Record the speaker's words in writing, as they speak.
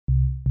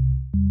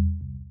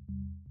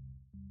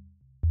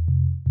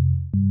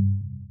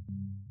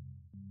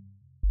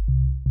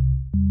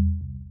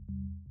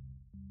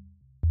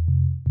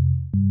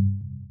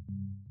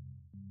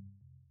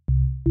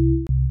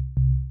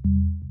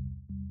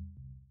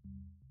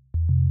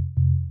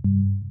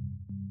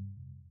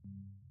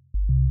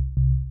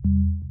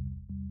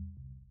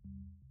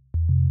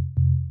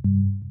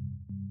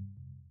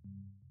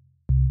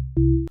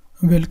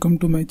Welcome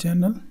to my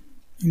channel.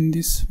 In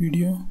this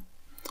video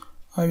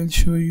I will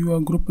show you a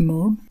group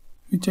node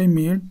which I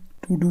made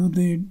to do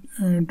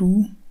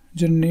to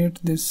generate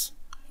this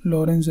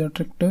Lorenz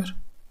Attractor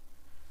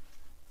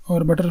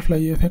or butterfly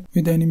effect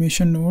with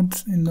animation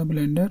nodes in the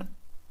Blender.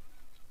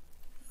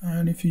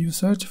 And if you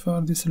search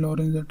for this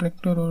Lorenz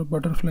Attractor or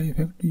butterfly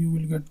effect, you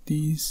will get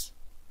these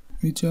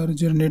which are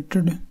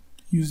generated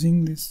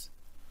using this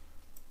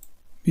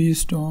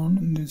based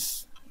on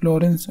this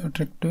Lorenz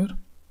Attractor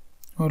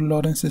or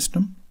Lorenz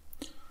system.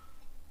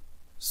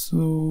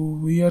 So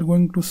we are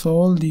going to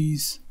solve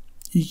these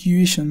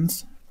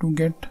equations to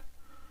get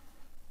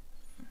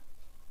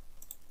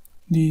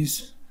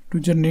these,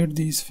 to generate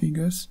these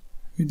figures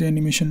with the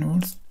animation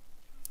nodes.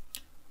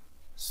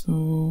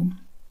 So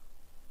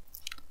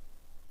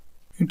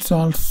it's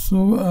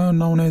also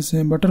known as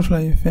a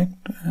butterfly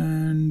effect,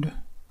 and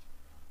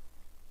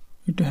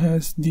it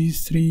has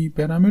these three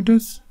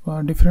parameters.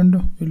 For different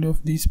value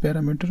of these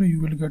parameters you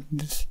will get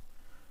this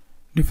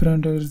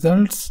different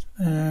results,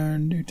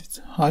 and it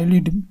is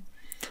highly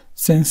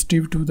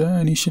sensitive to the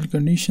initial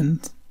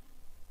conditions.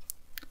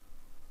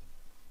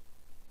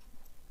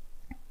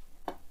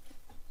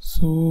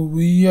 So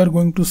we are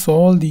going to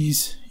solve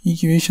these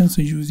equations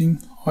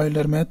using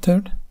Euler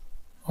method,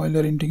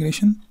 Euler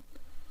integration.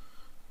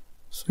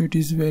 So it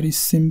is very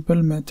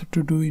simple method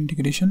to do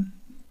integration.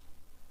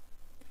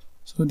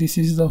 So this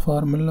is the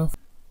formula.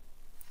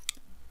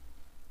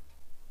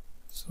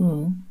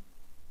 So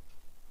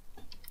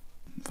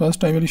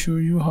first I will show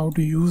you how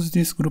to use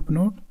this group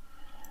node,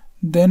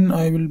 then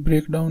I will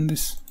break down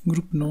this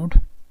group node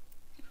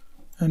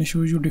and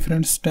show you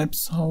different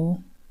steps how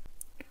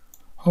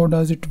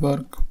does it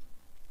work.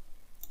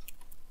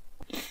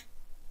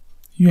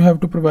 You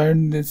have to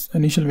provide this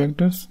initial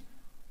vectors.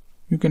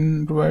 You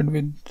can provide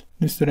with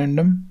this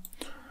random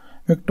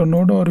vector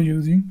node or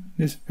using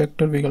this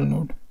vector wiggle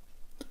node.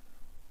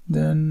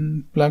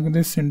 Then plug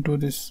this into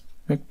this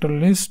vector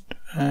list,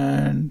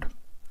 and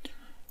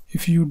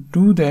if you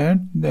do that,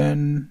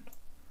 then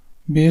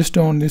based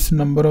on this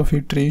number of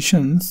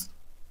iterations,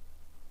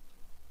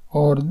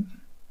 or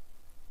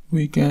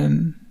we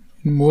can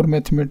in more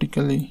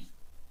mathematically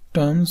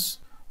terms,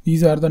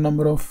 these are the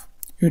number of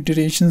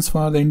iterations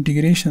for the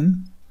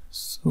integration.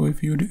 So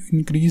if you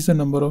increase the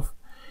number of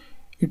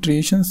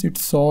iterations, it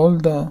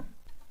solves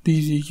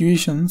these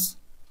equations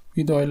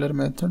with Euler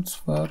methods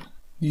for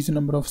these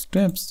number of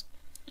steps.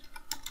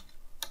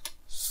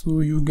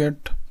 So you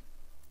get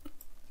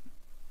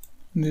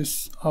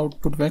this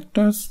output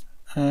vectors,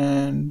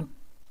 and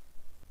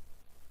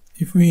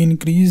if we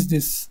increase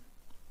this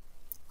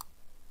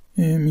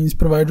means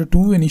provide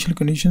two initial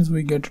conditions,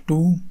 we get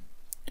two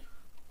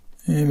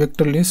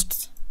vector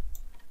lists.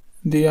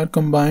 They are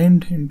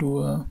combined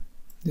into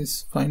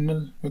this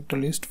final vector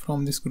list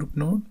from this group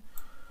node,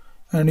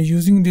 and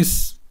using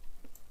this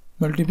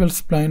multiple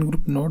spline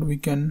group node we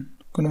can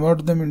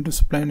convert them into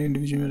spline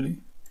individually,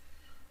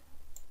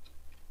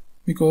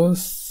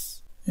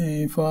 because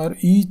for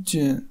each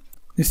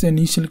this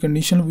initial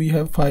condition we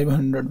have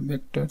 500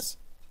 vectors,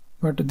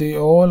 but they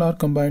all are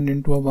combined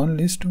into a one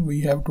list.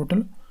 We have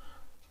total,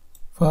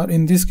 for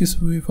in this case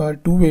for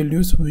two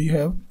values we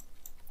have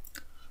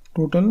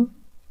total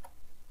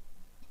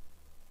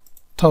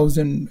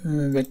 1000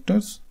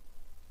 vectors,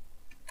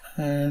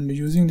 and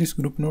using this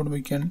group node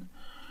we can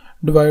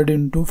divide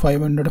into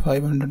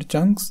 500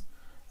 chunks,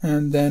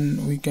 and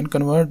then we can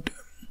convert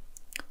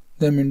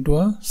them into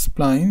a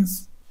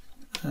splines.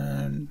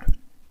 And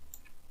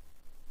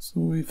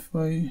so if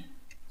I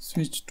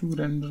switch to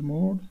render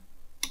mode,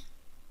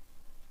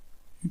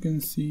 you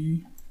can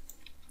see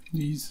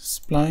these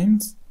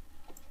splines,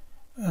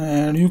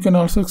 and you can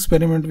also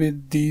experiment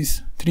with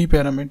these three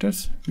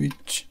parameters,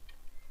 which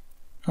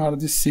are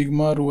the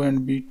sigma, rho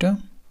and beta,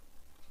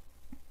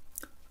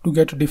 to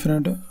get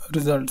different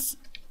results.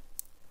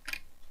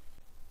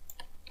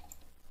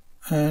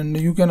 And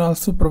you can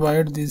also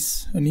provide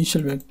these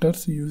initial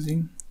vectors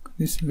using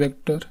this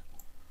vector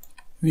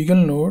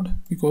wiggle node,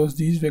 because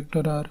these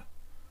vectors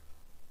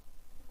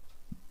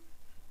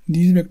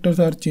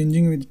are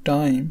changing with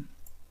time,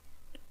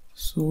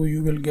 so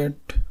you will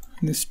get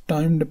this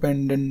time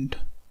dependent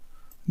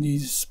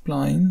these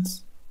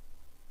splines.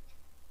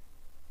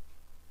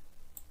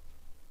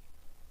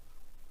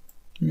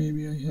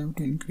 Maybe I have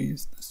to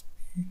increase the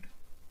speed.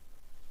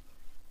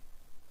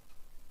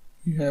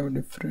 You have a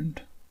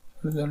different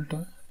result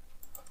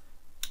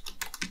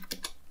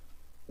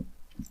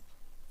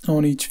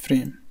on each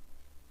frame.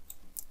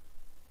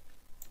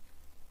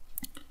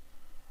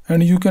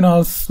 And you can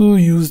also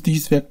use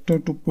these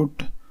vectors to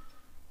put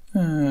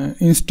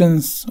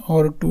instance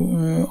or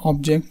to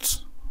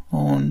objects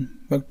on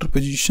vector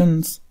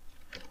positions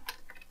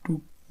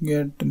to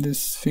get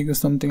this figure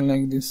something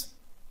like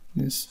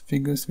this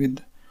figures with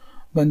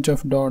bunch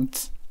of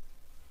dots.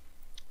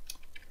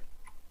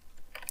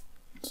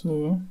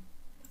 So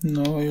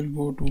now I will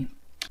go to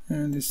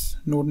this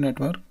node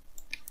network.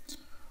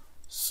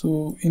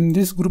 So in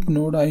this group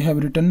node I have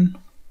written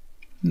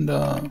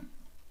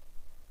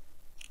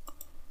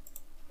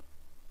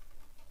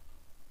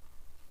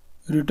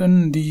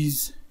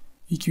these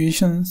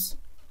equations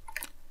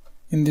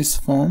in this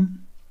form.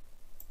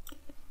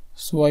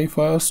 So I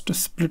first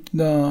split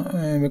the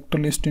vector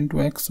list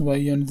into x, y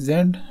and z,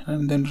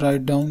 and then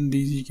write down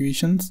these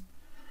equations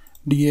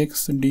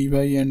dx, dy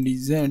and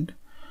dz,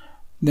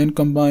 then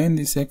combine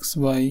this x,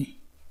 y,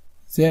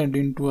 z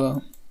into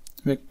a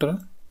vector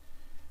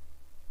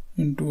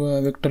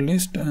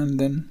list, and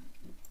then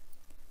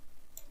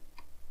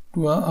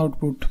to a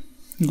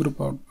group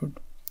output.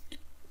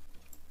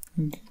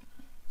 Okay.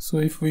 So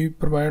if we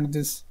provide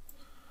this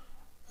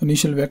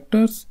initial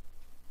vectors,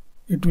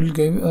 it will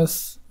give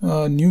us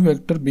a new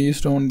vector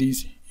based on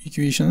these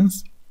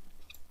equations.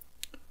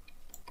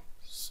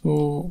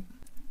 So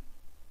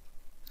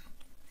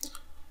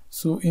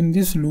in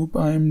this loop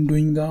I am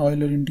doing the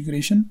Euler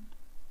integration,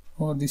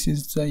 or this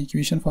is the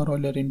equation for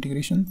Euler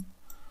integration.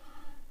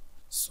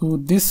 So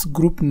this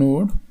group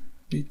node,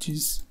 which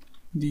is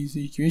these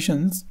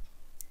equations,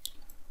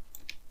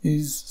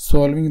 is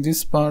solving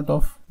this part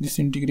of this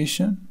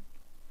integration,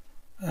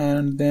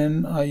 and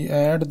then I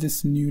add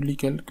this newly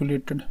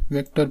calculated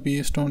vector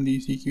based on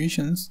these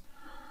equations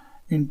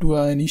into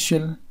our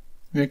initial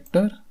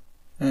vector,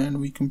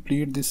 and we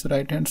complete this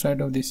right hand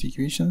side of these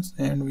equations,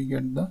 and we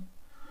get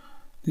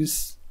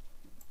this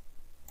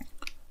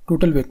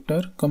total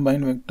vector,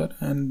 combined vector,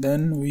 and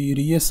then we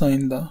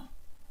reassign the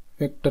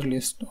vector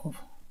list of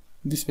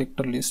this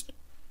vector list,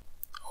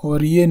 or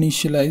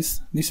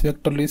reinitialize this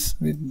vector list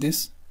with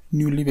this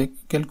newly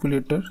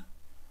calculated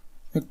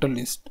vector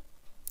list.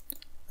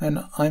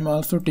 And I'm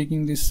also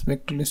taking this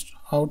vector list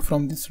out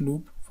from this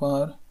loop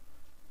for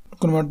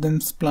convert them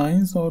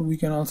splines, or we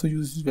can also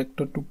use this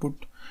vector to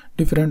put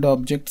different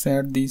objects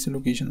at these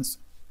locations.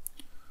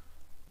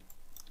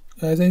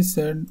 As I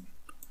said,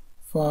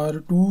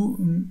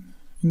 in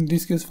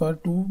this case for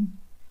two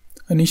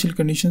initial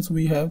conditions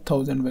we have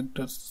 1000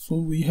 vectors, so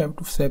we have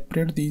to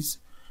separate these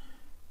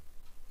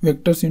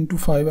vectors into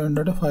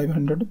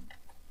 500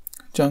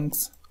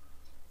 chunks,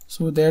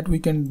 so that we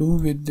can do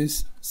with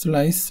this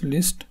slice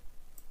list.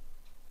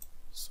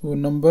 So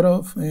number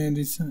of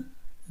this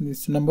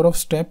number of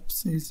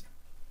steps is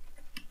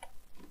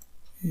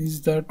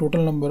the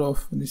total number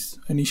of these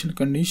initial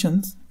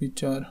conditions,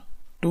 which are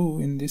 2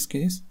 in this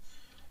case,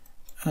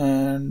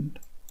 and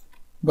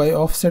by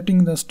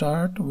offsetting the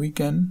start we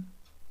can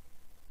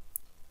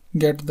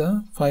get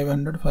the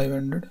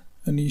 500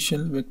 initial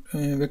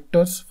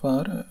vectors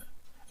for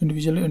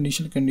individual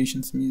initial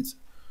conditions. Means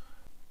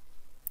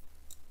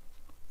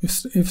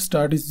if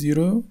start is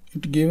 0,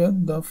 it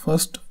gives the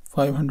first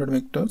 500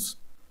 vectors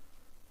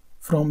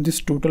from this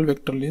total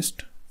vector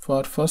list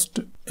for first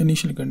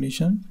initial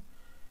condition,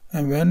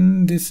 and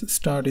when this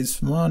start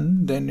is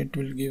 1, then it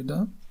will give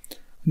the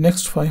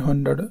next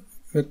 500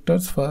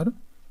 vectors for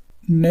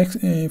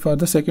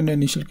the second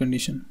initial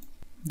condition.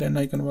 Then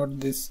I convert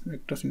these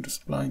vectors into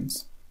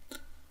splines,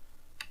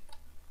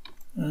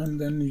 and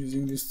then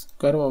using this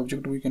curve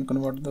object we can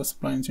convert the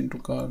splines into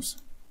curves.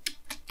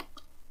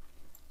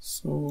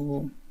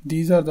 So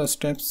these are the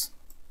steps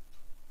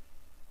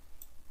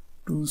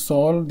to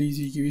solve these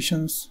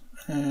equations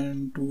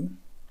and to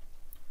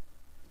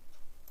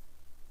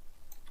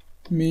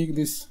make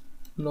this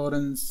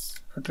Lorenz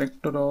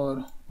attractor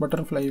or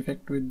butterfly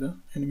effect with the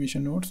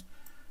animation nodes.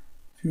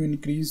 If you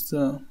increase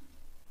the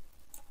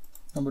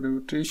number of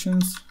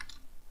iterations,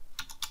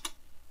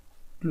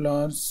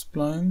 large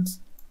splines,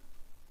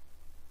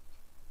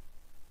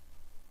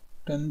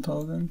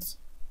 10,000s.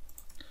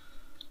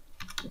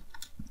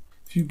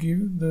 If you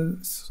give the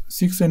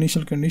 6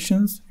 initial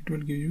conditions, it will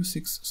give you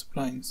 6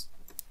 splines.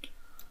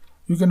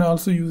 You can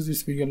also use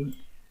this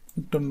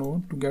vector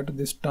node to get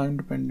this time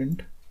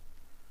dependent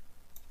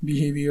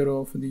behavior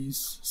of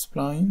these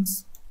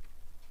splines.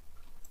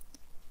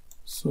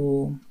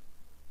 So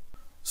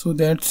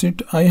that's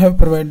it. I have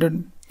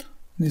provided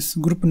this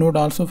group node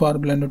also for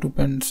Blender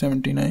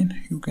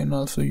 2.79. You can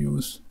also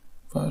use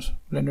for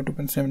Blender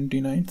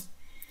 2.79.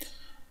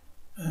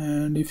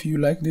 And if you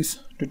like this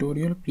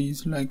tutorial,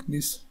 please like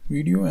this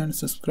video and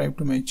subscribe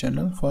to my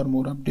channel for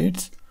more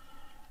updates.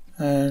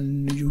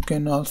 And you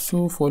can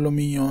also follow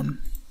me on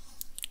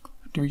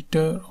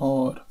Twitter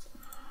or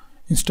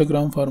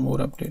Instagram for more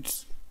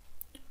updates.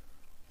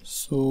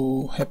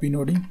 So happy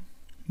noding.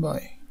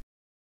 Bye.